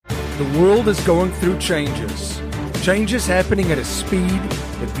The world is going through changes. Changes happening at a speed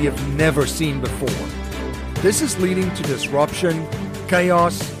that we have never seen before. This is leading to disruption,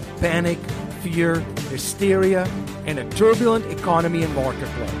 chaos, panic, fear, hysteria, and a turbulent economy and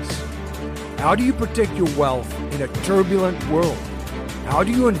marketplace. How do you protect your wealth in a turbulent world? How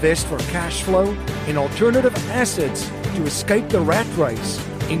do you invest for cash flow in alternative assets to escape the rat race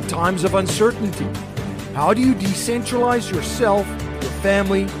in times of uncertainty? How do you decentralize yourself, your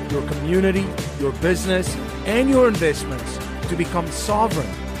family, your community, your business, and your investments to become sovereign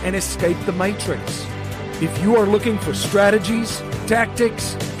and escape the matrix? If you are looking for strategies,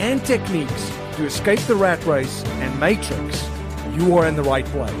 tactics, and techniques to escape the rat race and matrix, you are in the right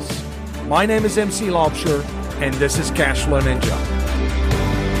place. My name is MC Laubscher, and this is Cashflow Ninja.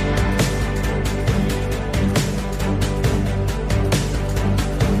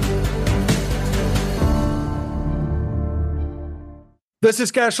 This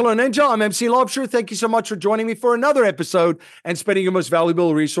is Cashflow Ninja. I'm MC Laubscher. Thank you so much for joining me for another episode and spending your most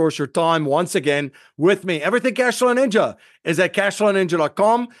valuable resource, your time, once again with me. Everything Cashflow Ninja is at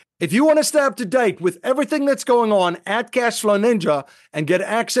cashflowninja.com. If you want to stay up to date with everything that's going on at Cashflow Ninja and get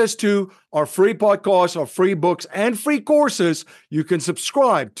access to our free podcasts, our free books, and free courses, you can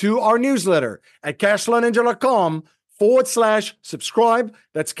subscribe to our newsletter at cashflowninja.com/subscribe.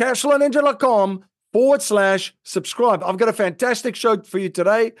 That's cashflowninja.com/subscribe. I've got a fantastic show for you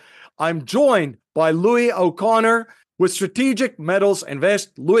today. I'm joined by Louis O'Connor with Strategic Metals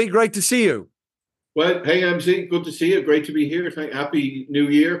Invest. Louis, great to see you. Well, hey, MC, good to see you. Great to be here. Happy New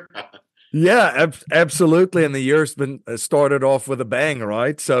Year. Yeah, absolutely. And the year's been started off with a bang,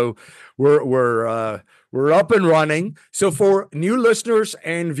 right? So we're up and running. So for new listeners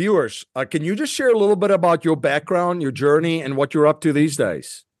and viewers, can you just share a little bit about your background, your journey, and what you're up to these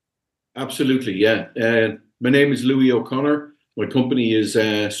days? Absolutely, yeah. My name is Louis O'Connor. My company is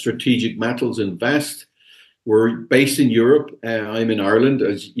Strategic Metals Invest. We're based in Europe. I'm in Ireland,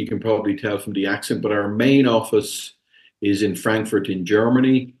 as you can probably tell from the accent, but our main office is in Frankfurt in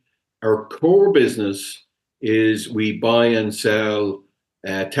Germany. Our core business is we buy and sell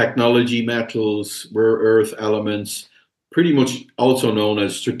technology metals, rare earth elements, pretty much also known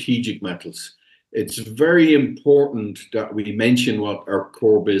as strategic metals. It's very important that we mention what our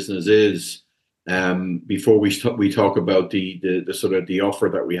core business is before we talk about the sort of the offer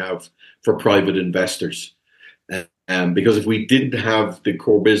that we have for private investors. Because if we didn't have the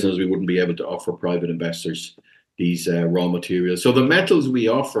core business, we wouldn't be able to offer private investors these raw materials. So the metals we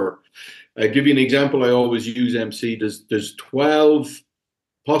offer, I'll give you an example I always use, MC. There's 12,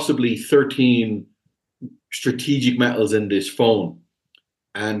 possibly 13 strategic metals in this phone.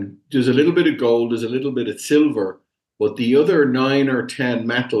 And there's a little bit of gold, there's a little bit of silver, but the other 9 or 10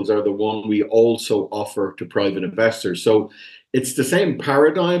 metals are the one we also offer to private investors. So it's the same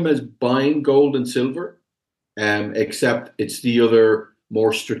paradigm as buying gold and silver, except it's the other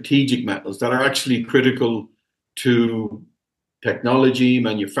more strategic metals that are actually critical to technology,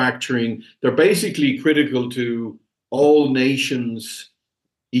 manufacturing. They're basically critical to all nations'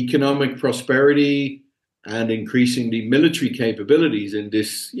 economic prosperity and increasing the military capabilities in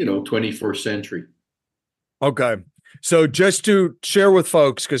this, 21st century. Okay. So just to share with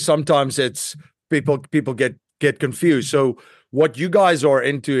folks, because sometimes it's people get confused. So what you guys are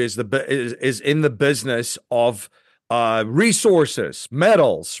into is in the business of resources,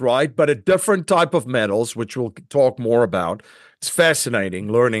 metals, right? But a different type of metals, which we'll talk more about. It's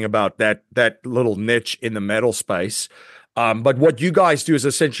fascinating learning about that little niche in the metal space. But what you guys do is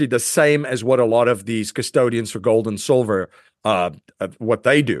essentially the same as what a lot of these custodians for gold and silver, what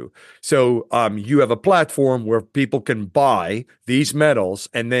they do. So you have a platform where people can buy these metals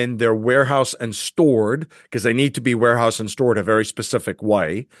and then they're warehoused and stored, because they need to be warehoused and stored a very specific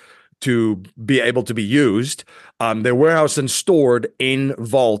way to be able to be used. They're warehoused and stored in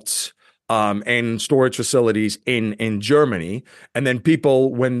vaults and storage facilities in Germany. And then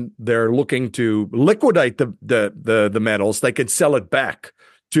people, when they're looking to liquidate the metals, they can sell it back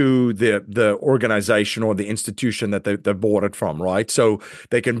to the organization or the institution that they bought it from, right? So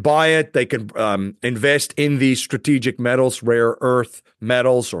they can buy it, they can invest in these strategic metals, rare earth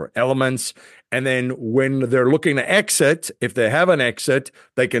metals or elements, and then when they're looking to exit, if they have an exit,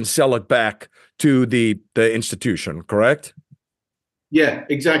 they can sell it back to the institution, correct? Yeah,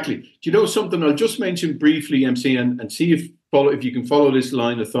 exactly. Do you know something? I'll just mention briefly, MC, and see if you can follow this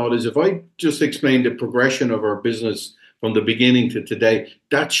line of thought. Is if I just explain the progression of our business from the beginning to today,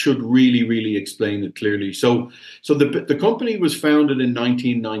 that should really, really explain it clearly. So the company was founded in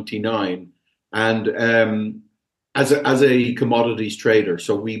 1999, and as a commodities trader.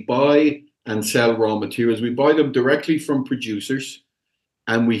 So we buy and sell raw materials. We buy them directly from producers.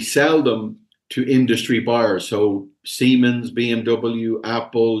 and we sell them to industry buyers. So Siemens, BMW,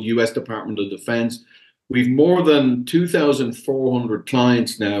 Apple, US Department of Defense. We've more than 2,400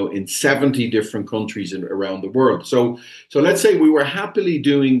 clients now in 70 different countries around the world. So let's say we were happily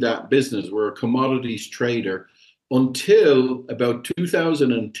doing that business. We're a commodities trader until about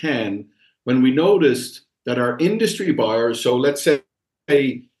 2010, when we noticed that our industry buyers, so let's say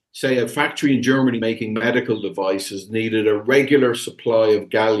a factory in Germany making medical devices needed a regular supply of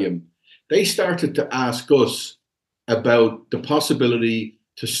gallium, they started to ask us about the possibility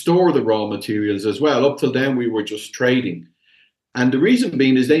to store the raw materials as well. Up till then, we were just trading. And the reason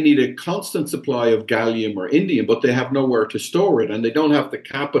being is they need a constant supply of gallium or indium, but they have nowhere to store it, and they don't have the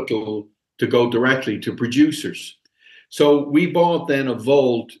capital to go directly to producers. So we bought then a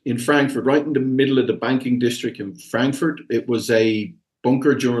vault in Frankfurt, right in the middle of the banking district in Frankfurt. It was a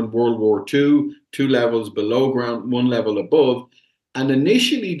bunker during World War II, 2 levels below ground, 1 level above. And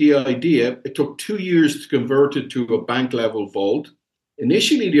initially the idea, it took 2 years to convert it to a bank level vault.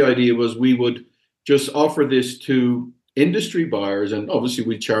 Initially the idea was we would just offer this to industry buyers, and obviously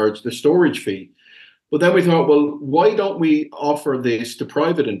we charge the storage fee. But then we thought, well, why don't we offer this to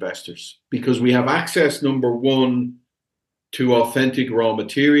private investors? Because we have access, number one, to authentic raw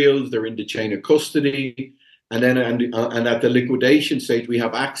materials. They're in the chain of custody. And then and at the liquidation stage, we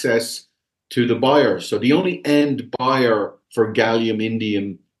have access to the buyers. So the only end buyer for gallium,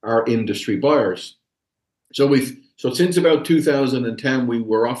 indium are industry buyers. So since about 2010, we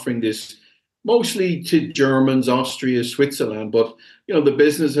were offering this mostly to Germans, Austria, Switzerland, but the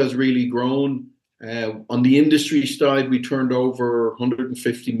business has really grown. On the industry side, we turned over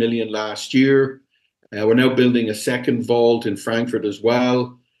 150 million last year. We're now building a second vault in Frankfurt as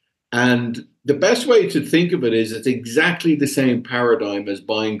well. And the best way to think of it is it's exactly the same paradigm as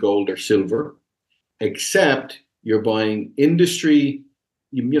buying gold or silver, except you're buying industry,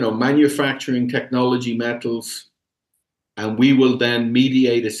 manufacturing, technology, metals, and we will then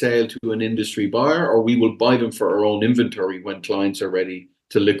mediate a sale to an industry buyer, or we will buy them for our own inventory when clients are ready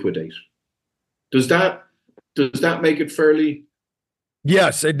to liquidate. Does that make it fairly?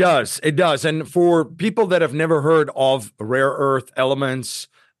 Yes, it does. It does. And for people that have never heard of rare earth elements,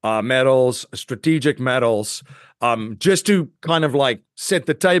 metals, strategic metals, just to kind of like set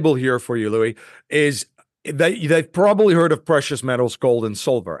the table here for you, Louis, is they've probably heard of precious metals, gold and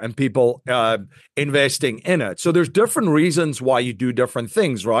silver, and people investing in it. So there's different reasons why you do different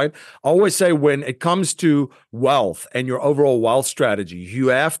things, right? I always say when it comes to wealth and your overall wealth strategy, you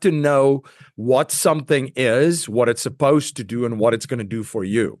have to know what something is, what it's supposed to do, and what it's going to do for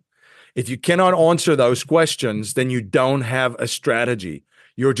you. If you cannot answer those questions, then you don't have a strategy.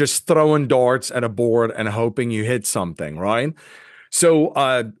 You're just throwing darts at a board and hoping you hit something, right?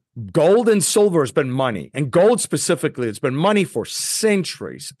 So gold and silver has been money, and gold specifically, it's been money for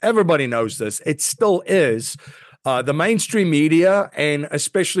centuries. Everybody knows this. It still is. The mainstream media, and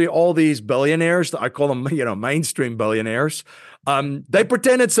especially all these billionaires, I call them, mainstream billionaires, they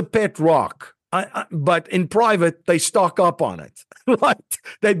pretend it's a pet rock. But in private, they stock up on it. Right?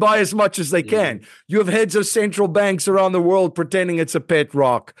 They buy as much as they can. You have heads of central banks around the world pretending it's a pet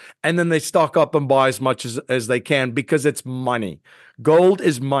rock, and then they stock up and buy as much as they can because it's money. Gold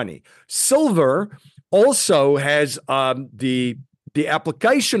is money. Silver also has the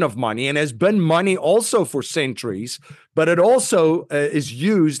application of money and has been money also for centuries, but it also is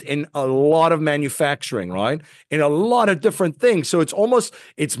used in a lot of manufacturing, right? In a lot of different things. So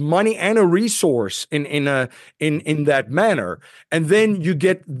it's money and a resource in that manner. And then you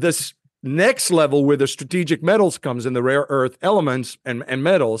get this next level where the strategic metals comes in, the rare earth elements and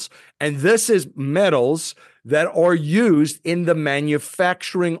metals. And this is metals that are used in the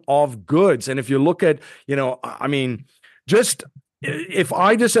manufacturing of goods. And if you look at, if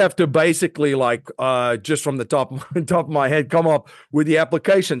I just have to basically just from the top of my head, come up with the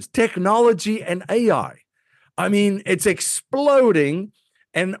applications, technology and AI. It's exploding,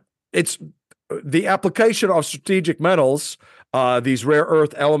 and it's the application of strategic metals, these rare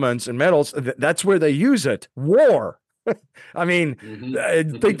earth elements and metals. That's where they use it. War. I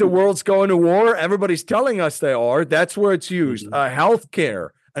think the world's going to war. Everybody's telling us they are. That's where it's used. Healthcare.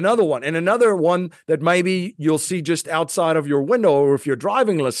 Another one, and another one that maybe you'll see just outside of your window, or if you're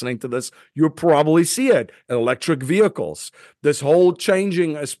driving listening to this, you'll probably see it. Electric vehicles. This whole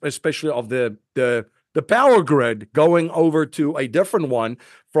changing, especially of the power grid, going over to a different one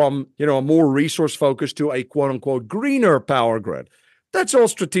from, a more resource focused to a quote unquote greener power grid. That's all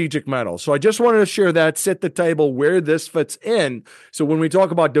strategic metals. So I just wanted to share that, set the table where this fits in. So when we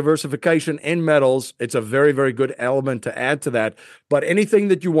talk about diversification in metals, it's a very, very good element to add to that. But anything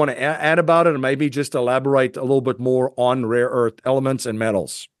that you want to add about it, and maybe just elaborate a little bit more on rare earth elements and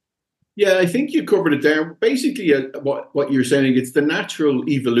metals. Yeah, I think you covered it there. Basically, what you're saying, it's the natural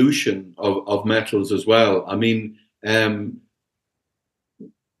evolution of metals as well. I mean,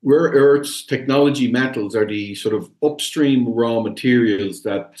 rare earths, technology metals are the sort of upstream raw materials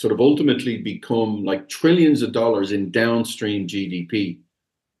that sort of ultimately become like trillions of dollars in downstream GDP.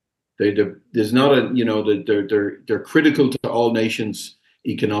 There's not a, they're critical to all nations'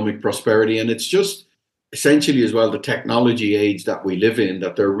 economic prosperity, and it's just essentially as well the technology age that we live in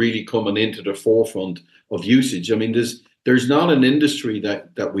that they're really coming into the forefront of usage. I mean, there's not an industry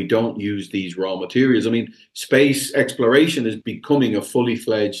that we don't use these raw materials. I mean, space exploration is becoming a fully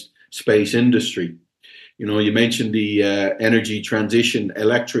fledged space industry. You mentioned the energy transition,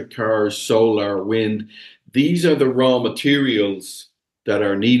 electric cars, solar, wind. These are the raw materials that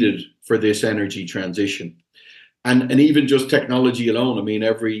are needed for this energy transition. And even just technology alone. I mean,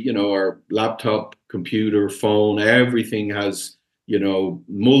 our laptop, computer, phone, everything has,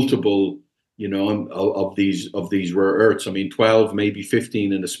 multiple, of these rare earths. I mean, 12, maybe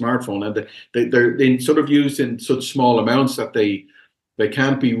 15 in a smartphone, and they're sort of used in such small amounts that they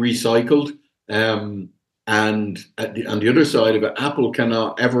can't be recycled. And on the other side of it, Apple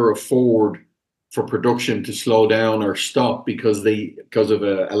cannot ever afford for production to slow down or stop because of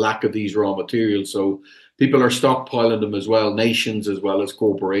a lack of these raw materials. So people are stockpiling them as well, nations as well as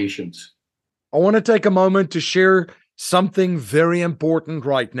corporations. I want to take a moment to share something very important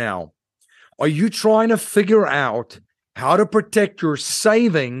right now. Are you trying to figure out how to protect your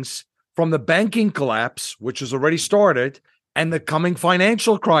savings from the banking collapse, which has already started, and the coming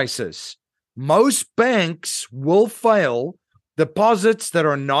financial crisis? Most banks will fail. Deposits that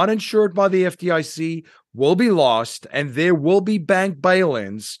are not insured by the FDIC will be lost, and there will be bank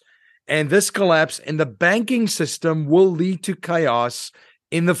bail-ins. And this collapse in the banking system will lead to chaos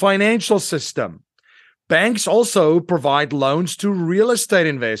in the financial system. Banks also provide loans to real estate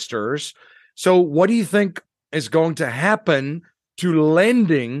investors. So what do you think is going to happen to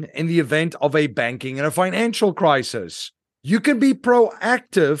lending in the event of a banking and a financial crisis? You can be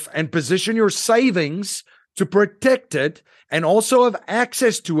proactive and position your savings to protect it and also have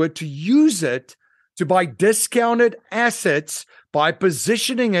access to it to use it to buy discounted assets by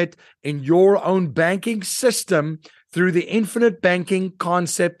positioning it in your own banking system through the infinite banking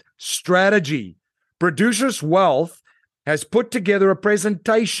concept strategy. Producers Wealth has put together a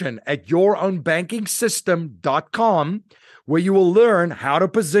presentation at yourownbankingsystem.com where you will learn how to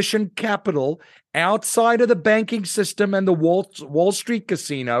position capital outside of the banking system and the Wall Street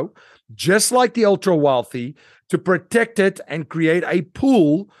casino, just like the ultra wealthy, to protect it and create a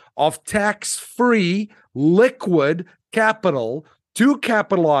pool of tax-free liquid capital to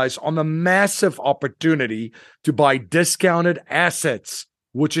capitalize on the massive opportunity to buy discounted assets,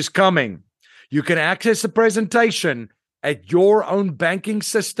 which is coming. You can access the presentation at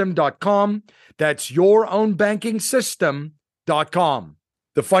yourownbankingsystem.com. That's yourownbankingsystem.com.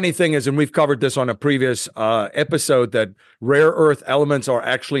 The funny thing is, and we've covered this on a previous episode, that rare earth elements are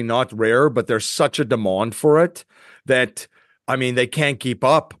actually not rare, but there's such a demand for it that, I mean, they can't keep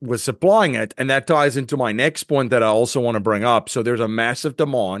up with supplying it. And that ties into my next point that I also want to bring up. So there's a massive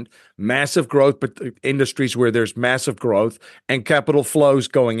demand, massive growth, but industries where there's massive growth and capital flows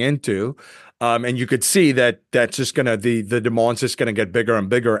going into. And you could see that that's just going to, the demand's just going to get bigger and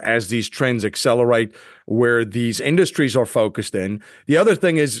bigger as these trends accelerate where these industries are focused in. The other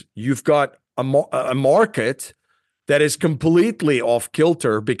thing is you've got a market that is completely off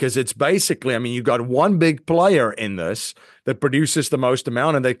kilter because it's basically, I mean, you've got one big player in this that produces the most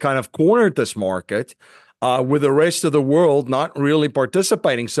amount, and they kind of cornered this market with the rest of the world not really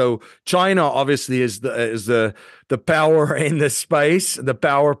participating. So China obviously is the power in this space, the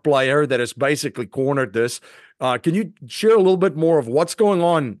power player that has basically cornered this. Can you share a little bit more of what's going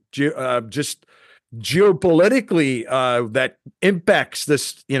on just geopolitically that impacts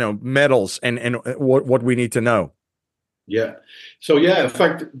this, metals and what we need to know? Yeah. So in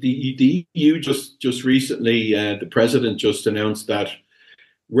fact, the EU just recently, the president just announced that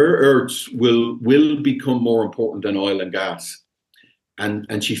rare earths will become more important than oil and gas.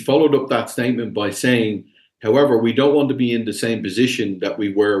 And she followed up that statement by saying, however, we don't want to be in the same position that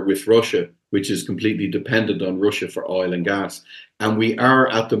we were with Russia, which is completely dependent on Russia for oil and gas. And we are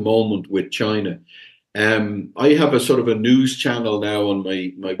at the moment with China. I have a sort of a news channel now on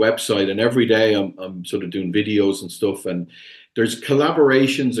my website, and every day I'm sort of doing videos and stuff, and there's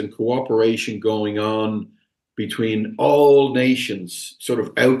collaborations and cooperation going on between all nations sort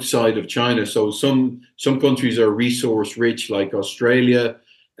of outside of China. So some countries are resource rich, like Australia,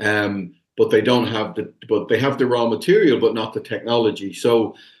 but they don't have but they have the raw material, but not the technology.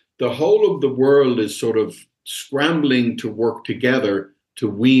 So the whole of the world is sort of scrambling to work together to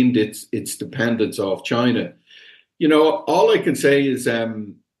wean its dependence off China. All I can say is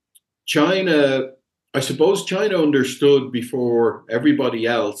China. I suppose China understood before everybody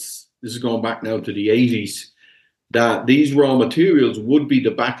else. This is going back now to the 80s, that these raw materials would be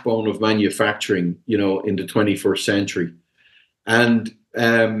the backbone of manufacturing, in the 21st century. And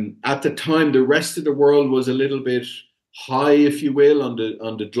at the time, the rest of the world was a little bit high, if you will, on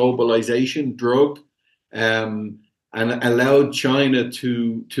the globalization drug, and allowed China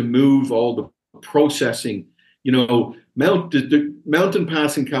to move all the processing. The Mountain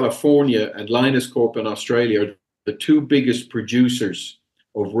Pass in California and Lynas Corp in Australia are the two biggest producers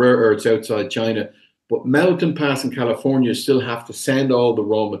of rare earths outside China. But Mountain Pass in California still have to send all the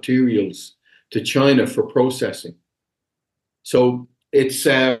raw materials to China for processing. So it's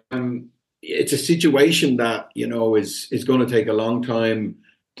a situation that is going to take a long time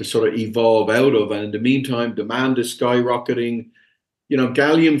to sort of evolve out of. And in the meantime, demand is skyrocketing.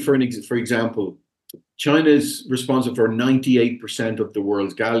 Gallium, for example, China is responsible for 98% of the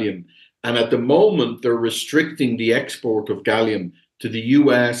world's gallium. And at the moment, they're restricting the export of gallium to the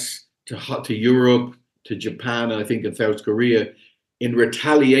US, to Europe, to Japan, and I think in South Korea, in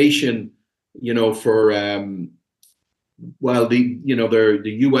retaliation, for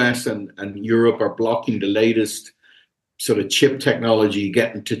the US and Europe are blocking the latest sort of chip technology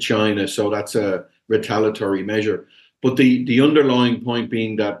getting to China, so that's a retaliatory measure. But the underlying point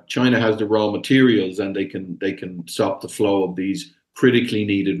being that China has the raw materials and they can stop the flow of these critically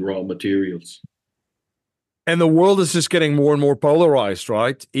needed raw materials. And the world is just getting more and more polarized,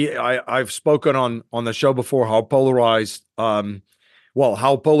 right? I've spoken on the show before how polarized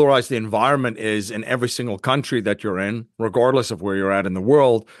the environment is in every single country that you're in, regardless of where you're at in the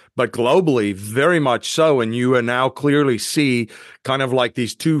world, but globally, very much so. And you now clearly see kind of like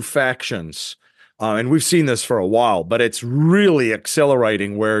these two factions. And we've seen this for a while, but it's really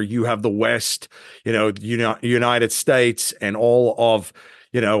accelerating where you have the West, United States and all of,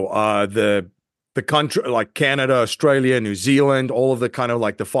 the country like Canada, Australia, New Zealand, all of the kind of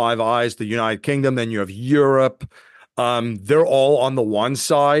like the Five Eyes, the United Kingdom, then you have Europe. They're all on the one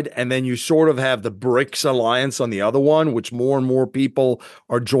side. And then you sort of have the BRICS alliance on the other one, which more and more people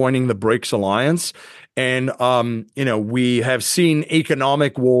are joining the BRICS alliance. And, we have seen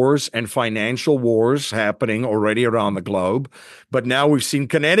economic wars and financial wars happening already around the globe. But now we've seen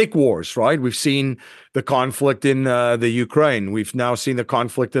kinetic wars, right? We've seen the conflict in the Ukraine. We've now seen the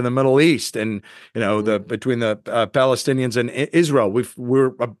conflict in the Middle East and, between the Palestinians and Israel.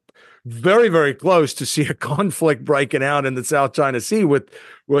 We're very, very close to see a conflict breaking out in the South China Sea with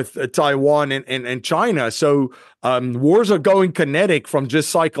Taiwan and China. So wars are going kinetic from just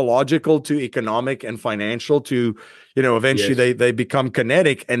psychological to economic and financial to, eventually Yes. they become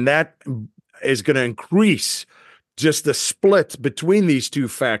kinetic. And that is going to increase just the split between these two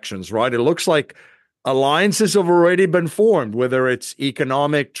factions, right? It looks like alliances have already been formed, whether it's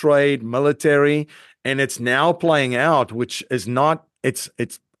economic, trade, military, and it's now playing out, which is not, it's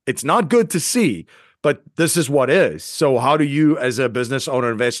not good to see, but this is what is. So how do you, as a business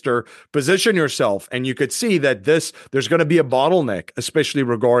owner, investor, position yourself? And you could see that there's going to be a bottleneck, especially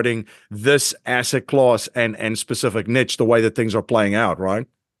regarding this asset class and specific niche, the way that things are playing out, right?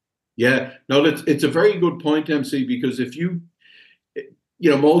 Yeah, no, it's a very good point, MC, because if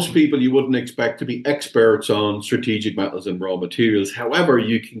most people you wouldn't expect to be experts on strategic metals and raw materials. However,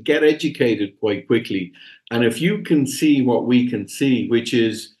 you can get educated quite quickly. And if you can see what we can see, which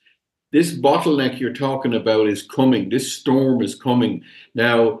is this bottleneck you're talking about is coming, this storm is coming.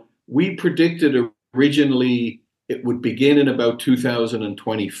 Now, we predicted originally it would begin in about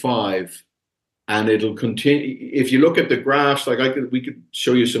 2025 and it'll continue. If you look at the graphs, we could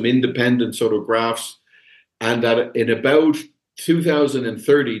show you some independent sort of graphs, and that in about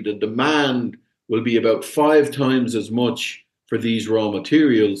 2030, the demand will be about 5 times as much for these raw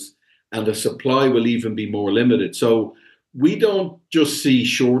materials, and the supply will even be more limited. So we don't just see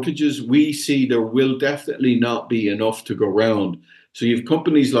shortages, we see there will definitely not be enough to go around. So you have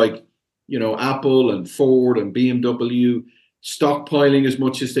companies like, Apple and Ford and BMW stockpiling as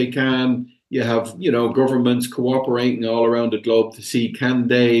much as they can. You have, governments cooperating all around the globe to see can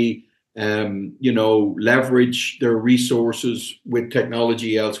they leverage their resources with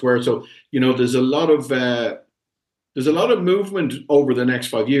technology elsewhere. So, there's a lot of movement over the next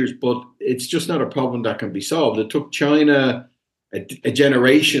 5 years, but it's just not a problem that can be solved. It took China a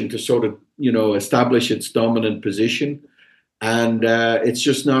generation to sort of establish its dominant position. And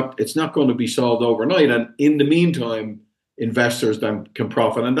it's not going to be solved overnight. And in the meantime, investors then can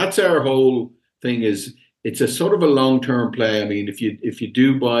profit. And that's our whole thing. Is it's a sort of a long-term play. I mean, if you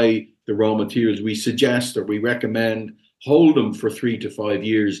do buy the raw materials, we suggest or we recommend hold them for 3 to 5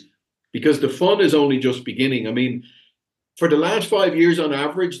 years, because the fun is only just beginning. I mean, for the last 5 years on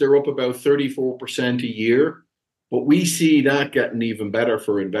average, they're up about 34% a year. But we see that getting even better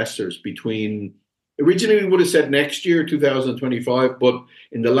for investors originally we would have said next year, 2025, but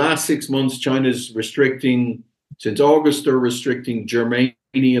in the last 6 months, China's restricting, since August, they're restricting germanium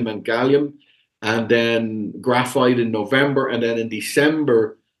and gallium, and then graphite in November, and then in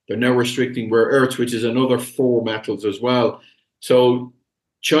December, they're now restricting rare earths, which is another 4 metals as well. So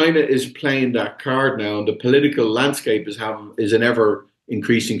China is playing that card now, and the political landscape is an ever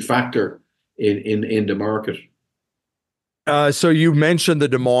increasing factor in the market. So you mentioned the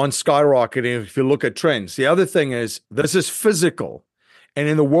demand skyrocketing. If you look at trends, the other thing is this is physical, and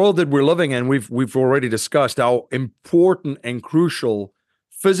in the world that we're living in, we've already discussed how important and crucial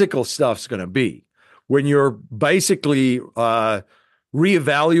physical stuff's going to be when you're basically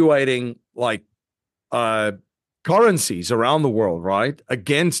reevaluating like currencies around the world, right,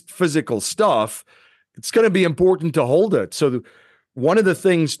 against physical stuff. It's going to be important to hold it. So one of the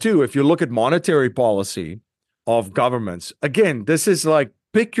things too, if you look at monetary policy of governments, again, this is like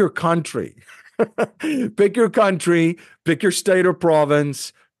pick your country, pick your country, pick your state or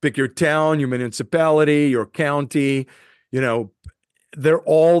province, pick your town, your municipality, your county. They're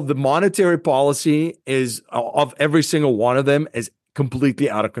all, the monetary policy is of every single one of them is completely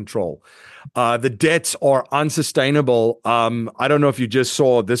out of control. The debts are unsustainable. I don't know if you just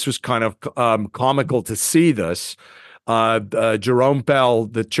saw, this was kind of comical to see this. Jerome Powell,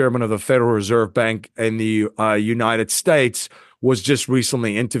 the chairman of the Federal Reserve Bank in the United States, was just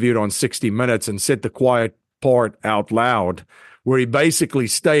recently interviewed on 60 Minutes and said the quiet part out loud, where he basically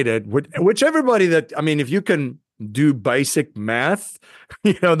stated, which everybody that, I mean, if you can do basic math,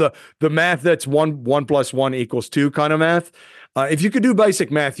 the math that's 1 + 1 = 2 kind of math. If you could do basic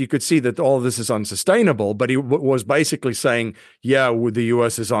math, you could see that all of this is unsustainable. But he was basically saying, the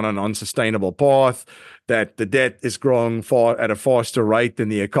U.S. is on an unsustainable path, that the debt is growing at a faster rate than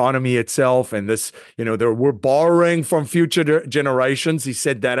the economy itself. And this, we're borrowing from future generations. He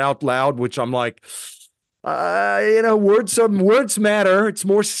said that out loud, which I'm like, words matter. It's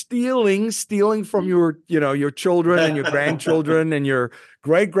more stealing from your children and your grandchildren and your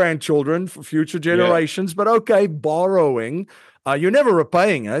great-grandchildren for future generations. Yeah. But okay, borrowing, you're never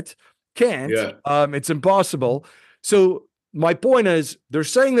repaying it. Can't. Yeah. It's impossible. So my point is, they're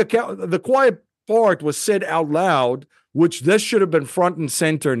saying the quiet part was said out loud, which this should have been front and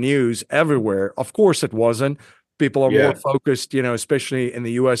center news everywhere. Of course it wasn't. People are more focused, especially in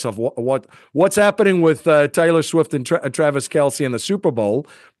the U.S., of what's happening with Taylor Swift and Travis Kelce in the Super Bowl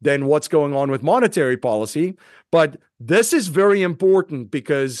than what's going on with monetary policy. But this is very important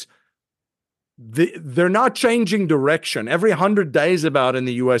because they're not changing direction. Every 100 days about in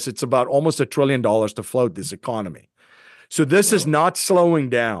the U.S., it's about almost $1 trillion to float this economy. So this is not slowing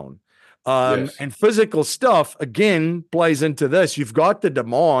down. And physical stuff, again, plays into this. You've got the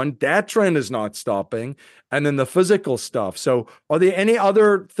demand. That trend is not stopping. And then the physical stuff. So are there any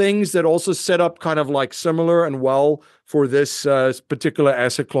other things that also set up kind of like similar and well for this particular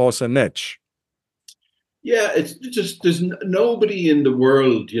asset class and niche? Yeah, it's just, there's nobody in the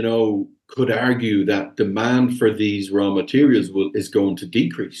world, could argue that demand for these raw materials is going to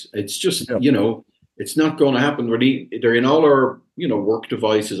decrease. It's just, it's not going to happen. They're in all our, work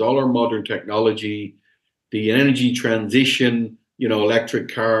devices, all our modern technology, the energy transition,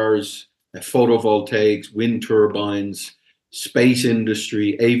 electric cars, photovoltaics, wind turbines, space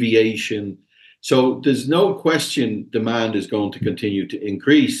industry, aviation. So there's no question demand is going to continue to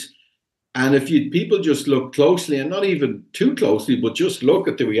increase. And if people just look closely, and not even too closely, but just look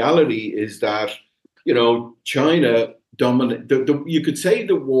at the reality, is that, China dominate. You could say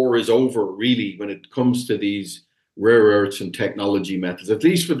the war is over, really, when it comes to these rare earths and technology metals, at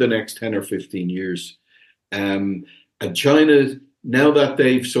least for the next 10 or 15 years. And China, now that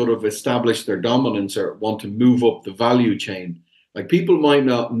they've sort of established their dominance or want to move up the value chain, like people might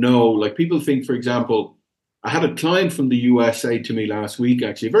not know, like people think, for example, I had a client from the USA to me last week,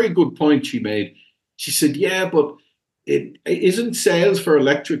 actually, a very good point she made. She said, but it isn't sales for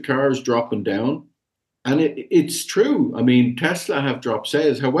electric cars dropping down. And it's true. I mean, Tesla have dropped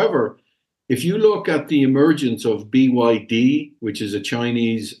sales. However, if you look at the emergence of BYD, which is a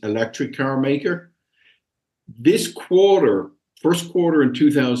Chinese electric car maker, this first quarter in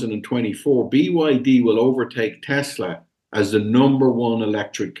 2024, BYD will overtake Tesla as the number one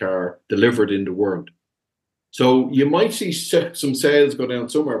electric car delivered in the world. So you might see some sales go down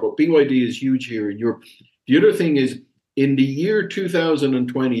somewhere, but BYD is huge here in Europe. The other thing is, in the year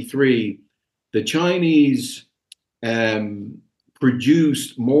 2023, the Chinese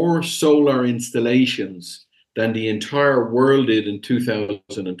produced more solar installations than the entire world did in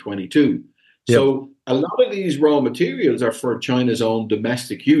 2022. Yep. So a lot of these raw materials are for China's own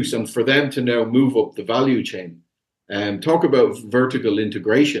domestic use, and for them to now move up the value chain. Talk about vertical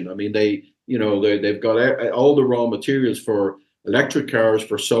integration. I mean, they've got all the raw materials for electric cars,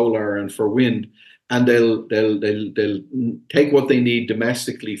 for solar, and for wind, and they'll take what they need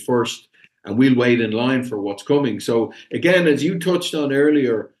domestically first, and we'll wait in line for what's coming. So again, as you touched on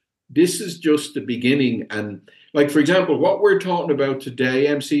earlier, this is just the beginning. And like, for example, what we're talking about today,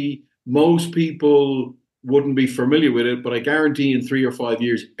 MC, most people wouldn't be familiar with it, but I guarantee in 3 or 5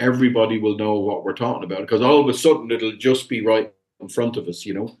 years, everybody will know what we're talking about, because all of a sudden it'll just be right in front of us,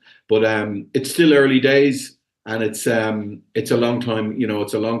 But it's still early days, and it's a long time,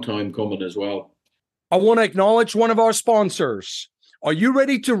 it's a long time coming as well. I want to acknowledge one of our sponsors. Are you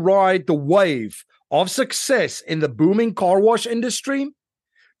ready to ride the wave of success in the booming car wash industry?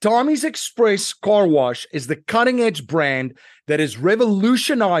 Tommy's Express Car Wash is the cutting-edge brand that is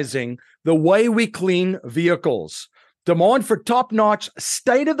revolutionizing the way we clean vehicles. Demand for top-notch,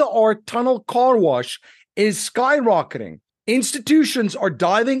 state-of-the-art tunnel car wash is skyrocketing. Institutions are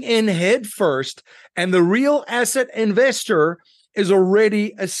diving in head first, and the real asset investor is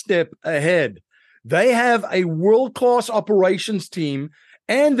already a step ahead. They have a world-class operations team,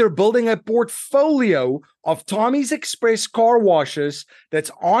 and they're building a portfolio of Tommy's Express car washes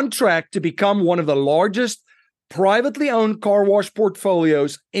that's on track to become one of the largest privately owned car wash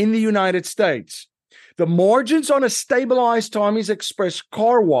portfolios in the United States. The margins on a stabilized Tommy's Express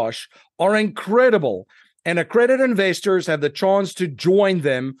car wash are incredible, and accredited investors have the chance to join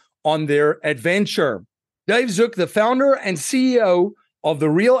them on their adventure. Dave Zook, the founder and CEO of The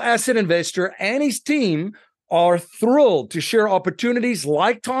Real Asset Investor, and his team are thrilled to share opportunities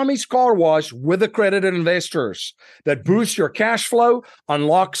like Tommy's Car Wash with accredited investors that boosts your cash flow,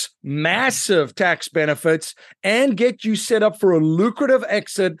 unlocks massive tax benefits, and get you set up for a lucrative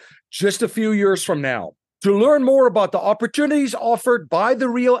exit just a few years from now. To learn more about the opportunities offered by The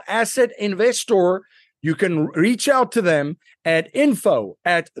Real Asset Investor, you can reach out to them at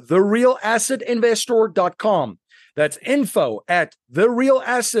info@therealassetinvestor.com. That's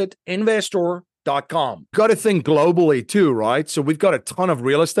info@therealassetinvestor.com. Got to think globally too, right? So we've got a ton of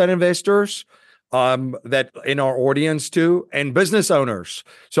real estate investors that in our audience too, and business owners.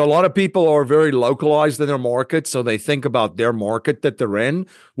 So a lot of people are very localized in their market, so they think about their market that they're in,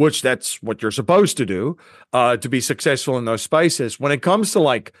 which that's what you're supposed to do to be successful in those spaces. When it comes to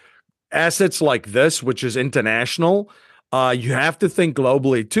like assets like this, which is international, you have to think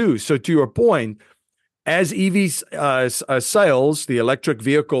globally too. So to your point, as EVs sales, the electric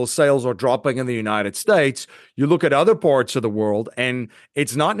vehicle sales are dropping in the United States, you look at other parts of the world and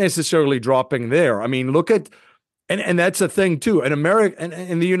it's not necessarily dropping there. I mean, look at, and that's the thing too, in America and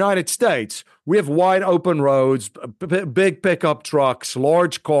in the United States, we have wide open roads, big pickup trucks,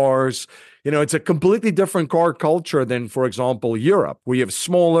 large cars. It's a completely different car culture than, for example, Europe. We have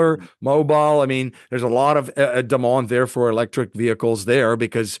smaller, mobile. I mean, there's a lot of demand there for electric vehicles there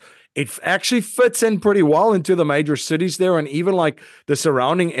because it actually fits in pretty well into the major cities there and even like the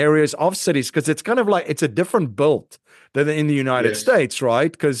surrounding areas of cities, because it's kind of like it's a different build than in the United States,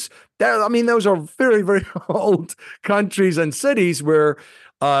 right? Because those are very, very old countries and cities where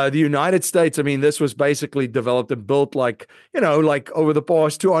the United States, this was basically developed and built like over the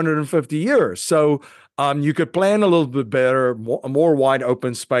past 250 years. So you could plan a little bit better, more wide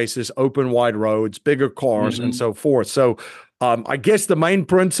open spaces, open wide roads, bigger cars, and so forth. So I guess the main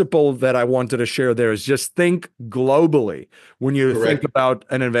principle that I wanted to share there is just think globally when you think about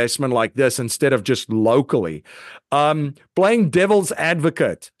an investment like this instead of just locally. Playing devil's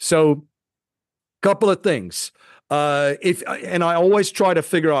advocate. So couple of things. And I always try to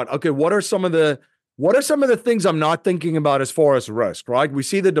figure out, okay, what are some of the things I'm not thinking about as far as risk, right? We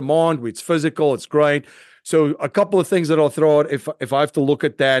see the demand, it's physical, it's great. So a couple of things that I'll throw out if I have to look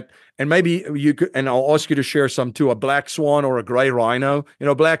at that, and maybe you could, and I'll ask you to share some too, a black swan or a gray rhino.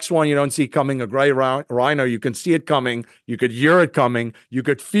 Black swan, you don't see coming. A gray rhino, you can see it coming. You could hear it coming. You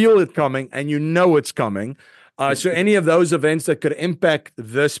could feel it coming, and it's coming. So any of those events that could impact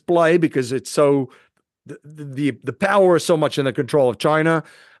this play, because it's so, the power is so much in the control of China.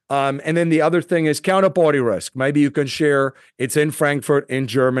 And then the other thing is counterparty risk. Maybe you can share. It's in Frankfurt, in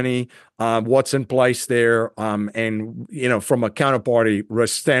Germany. What's in place there, and from a counterparty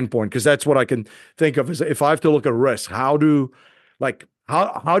risk standpoint, because that's what I can think of as if I have to look at risk. How do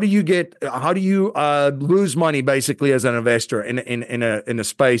you lose money basically as an investor in a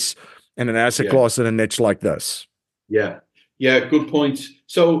space in an asset class in a niche like this? Yeah, good points.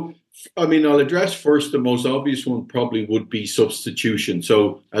 So, I mean, I'll address first the most obvious one probably would be substitution.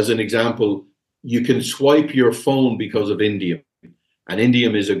 So, as an example, you can swipe your phone because of Indium, and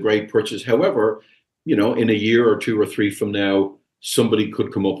Indium is a great purchase. However, in a year or two or three from now, somebody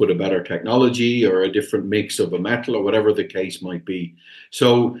could come up with a better technology or a different mix of a metal or whatever the case might be.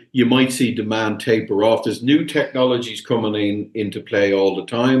 So you might see demand taper off. There's new technologies coming into play all the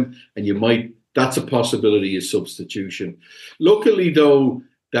time, and that's a possibility of substitution. Luckily, though,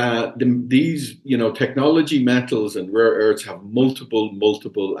 that these technology metals and rare earths have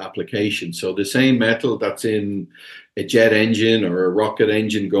multiple applications. So the same metal that's in a jet engine or a rocket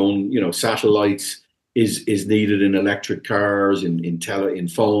engine going, satellites is needed in electric cars, in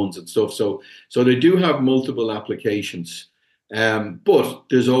phones and stuff. So they do have multiple applications, but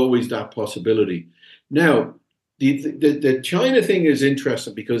there's always that possibility. Now, the China thing is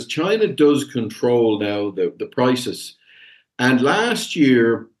interesting because China does control now the prices. And last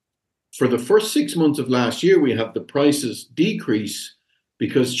year, for the first 6 months of last year, we had the prices decrease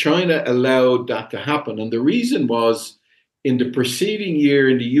because China allowed that to happen. And the reason was, in the preceding year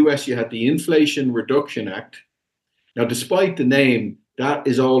in the US, you had the Inflation Reduction Act. Now, despite the name, that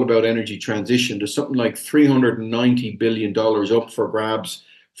is all about energy transition. There's something like $390 billion up for grabs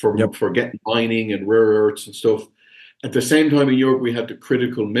for getting mining and rare earths and stuff. At the same time, in Europe, we had the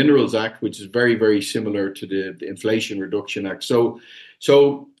Critical Minerals Act, which is very, very similar to the Inflation Reduction Act. So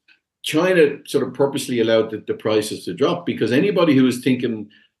China sort of purposely allowed the prices to drop because anybody who was thinking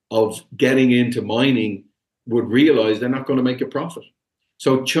of getting into mining would realize they're not going to make a profit.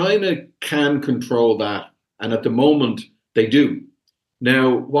 So China can control that. And at the moment, they do.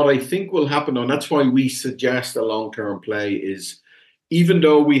 Now, what I think will happen, and that's why we suggest a long-term play, is even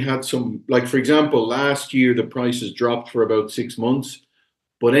though we had some, like, for example, last year, the prices dropped for about 6 months,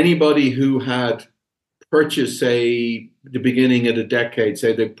 but anybody who had purchased, say, the beginning of the decade,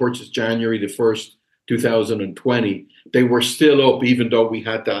 say they purchased January the 1st, 2020, they were still up, even though we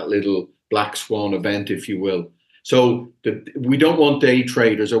had that little black swan event, if you will. So we don't want day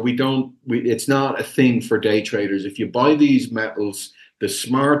traders, or it's not a thing for day traders. If you buy these metals, the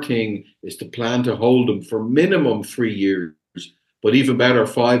smart thing is to plan to hold them for minimum 3 years. But even better,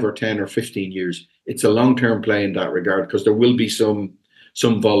 5 or 10 or 15 years. It's a long-term play in that regard because there will be some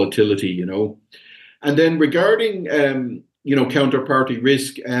volatility, And then regarding, counterparty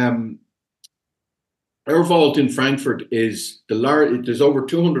risk, our vault in Frankfurt is there's over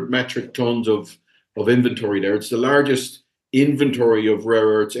 200 metric tons of inventory there. It's the largest inventory of rare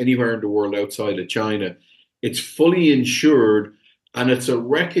earths anywhere in the world outside of China. It's fully insured, and it's a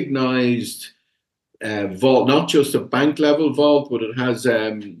recognized vault, not just a bank level vault, but it has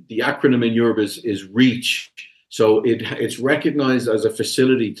the acronym in Europe is REACH. So it's recognized as a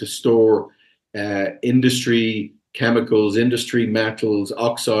facility to store industry chemicals, industry metals,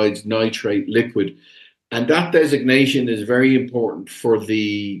 oxides, nitrate, liquid. And that designation is very important for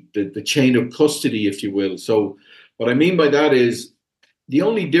the chain of custody, if you will. So what I mean by that is the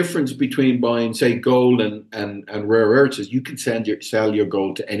only difference between buying, say, gold and rare earths is you can sell your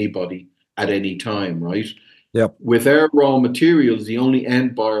gold to anybody at any time, right? Yep. With our raw materials, the only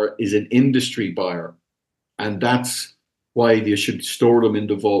end buyer is an industry buyer. And that's why you should store them in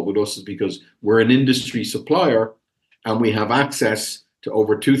the vault with us, is because we're an industry supplier and we have access to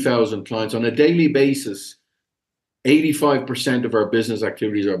over 2,000 clients on a daily basis. 85% of our business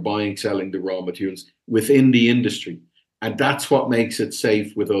activities are buying, selling the raw materials within the industry. And that's what makes it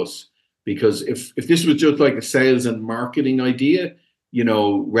safe with us. Because if this was just like a sales and marketing idea,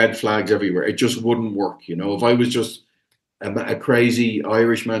 red flags everywhere. It just wouldn't work. If I was just a crazy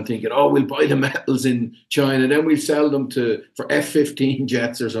Irishman thinking, we'll buy the metals in China, then we'll sell them for F-15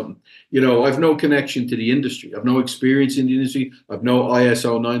 jets or something. I've no connection to the industry. I've no experience in the industry. I've no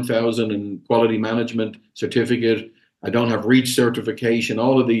ISO 9000 and quality management certificate. I don't have REACH certification,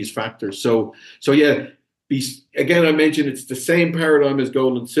 all of these factors. So yeah, again, I mentioned it's the same paradigm as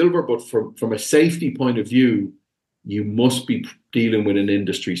gold and silver, but from a safety point of view, you must be dealing with an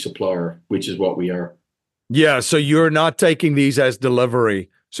industry supplier, which is what we are. Yeah, so you're not taking these as delivery.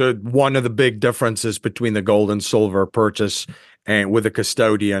 So one of the big differences between the gold and silver purchase and with a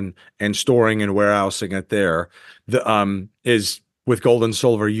custodian and storing and warehousing it there, is with gold and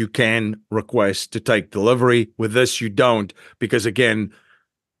silver, you can request to take delivery. With this, you don't, because again,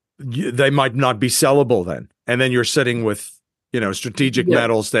 they might not be sellable then. And then you're sitting with, strategic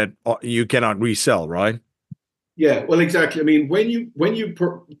metals that you cannot resell, right? Yeah, well, exactly. I mean, when you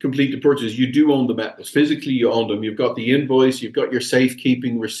complete the purchase, you do own the metals. Physically, you own them. You've got the invoice, you've got your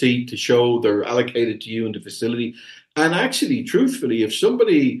safekeeping receipt to show they're allocated to you in the facility. And actually, truthfully,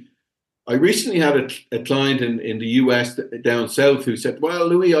 I recently had a client in the US down south who said, well,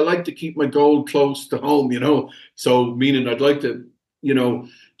 Louis, I like to keep my gold close to home, so meaning I'd like to,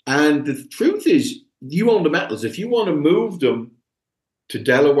 and the truth is, you own the metals. If you want to move them to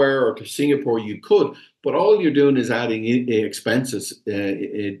Delaware or to Singapore, you could, but all you're doing is adding expenses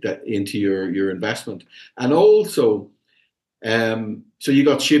into your investment. And also, so you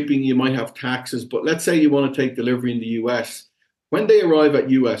got shipping, you might have taxes, but let's say you want to take delivery in the US. When they arrive at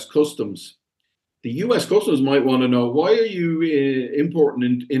US Customs, the US Customs might want to know, why are you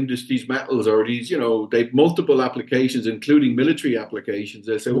importing in these metals, or these, they've multiple applications, including military applications.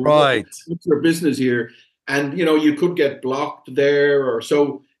 They say, well, right. What's your business here? And, you could get blocked there, or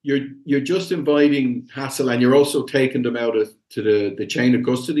so you're just inviting hassle, and you're also taking them out to the chain of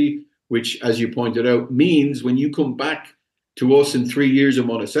custody, which, as you pointed out, means when you come back to us in 3 years and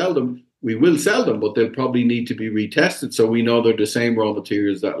want to sell them, we will sell them, but they'll probably need to be retested, so we know they're the same raw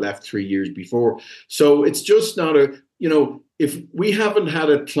materials that left 3 years before. So it's just not if we haven't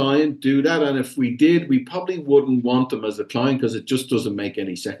had a client do that, and if we did, we probably wouldn't want them as a client, because it just doesn't make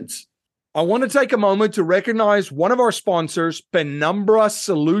any sense. I want to take a moment to recognize one of our sponsors, Penumbra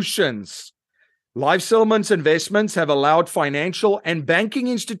Solutions. Live Settlements investments have allowed financial and banking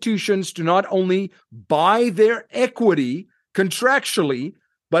institutions to not only buy their equity contractually,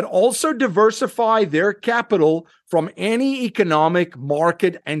 but also diversify their capital from any economic,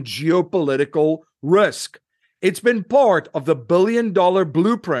 market, and geopolitical risk. It's been part of the billion-dollar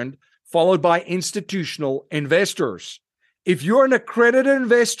blueprint followed by institutional investors. If you're an accredited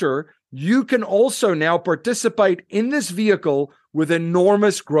investor, you can also now participate in this vehicle with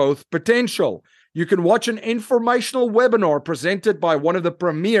enormous growth potential. You can watch an informational webinar presented by one of the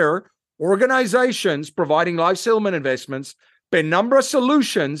premier organizations providing live settlement investments, Penumbra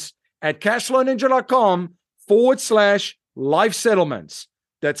Solutions, at cashflowninja.com/live settlements.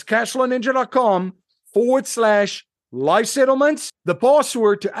 That's cashflowninja.com/live settlements. The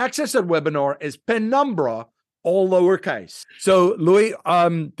password to access that webinar is Penumbra, all lowercase. So, Louis,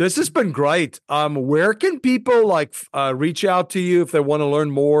 this has been great. Where can people reach out to you if they want to learn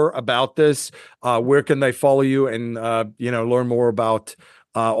more about this? Where can they follow you and learn more about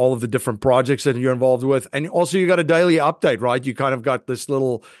all of the different projects that you're involved with? And also, you got a daily update, right? You kind of got this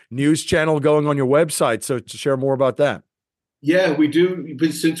little news channel going on your website. So to share more about that. Yeah, we do.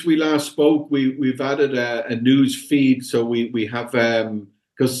 But since we last spoke, we've added a news feed. So we have,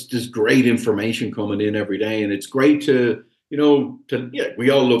 because there's great information coming in every day, and it's great to we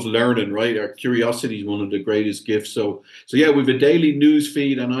all love learning, right? Our curiosity is one of the greatest gifts. So yeah, we have a daily news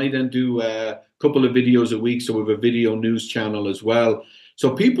feed, and I then do a couple of videos a week. So we have a video news channel as well.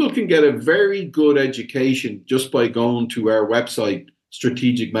 So people can get a very good education just by going to our website,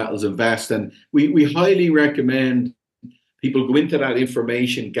 Strategic Metals Invest. And we highly recommend people go into that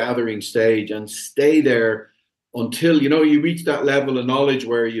information gathering stage and stay there until, you reach that level of knowledge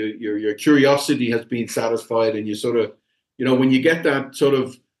where your curiosity has been satisfied, and you sort of, when you get that sort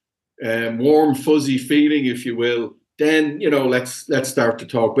of warm, fuzzy feeling, if you will, then, let's start to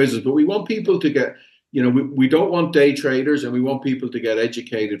talk business. But we want people to get, we don't want day traders, and we want people to get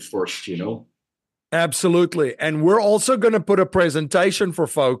educated first, Absolutely. And we're also going to put a presentation for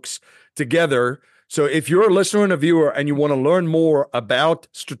folks together. So if you're a listener and a viewer and you want to learn more about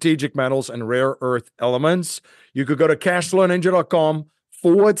strategic metals and rare earth elements, you could go to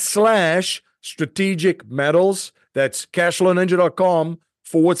cashflowninja.com/strategic metals. That's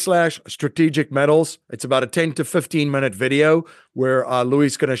cashflowninja.com/strategic metals. It's about a 10 to 15 minute video where Louis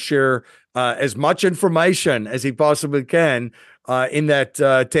is going to share as much information as he possibly can in that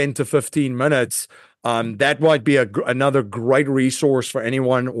 10 to 15 minutes. That might be another great resource for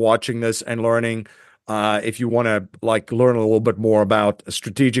anyone watching this and learning. If you want to learn a little bit more about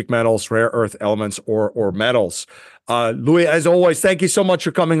strategic metals, rare earth elements, or metals. Louis, as always, thank you so much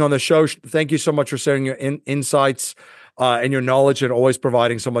for coming on the show. Thank you so much for sharing your insights and your knowledge, and always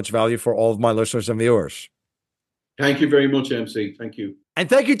providing so much value for all of my listeners and viewers. Thank you very much, MC. Thank you. And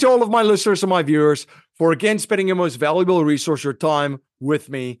thank you to all of my listeners and my viewers for again spending your most valuable resource, your time, with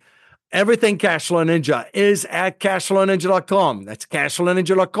me. Everything Cashflow Ninja is at cashflowninja.com. That's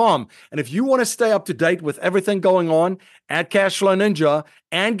cashflowninja.com. And if you want to stay up to date with everything going on at Cashflow Ninja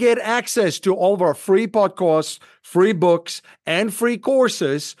and get access to all of our free podcasts, free books, and free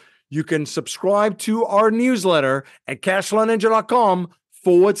courses, you can subscribe to our newsletter at cashflowninja.com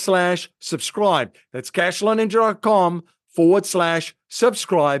cashflowninja.com/subscribe. That's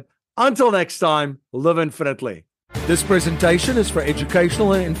cashflowninja.com/subscribe. Until next time, live infinitely. This presentation is for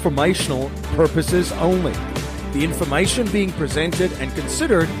educational and informational purposes only. The information being presented and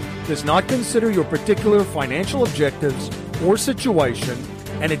considered does not consider your particular financial objectives or situation,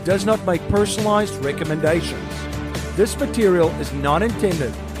 and it does not make personalized recommendations. This material is not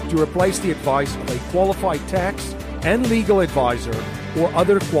intended to replace the advice of a qualified tax and legal advisor or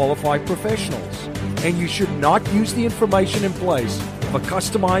other qualified professionals, and you should not use the information in place of a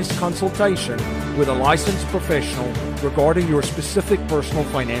customized consultation with a licensed professional regarding your specific personal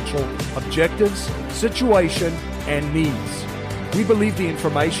financial objectives, situation, and needs. We believe the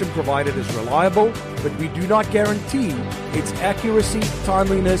information provided is reliable, but we do not guarantee its accuracy,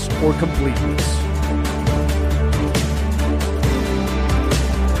 timeliness, or completeness.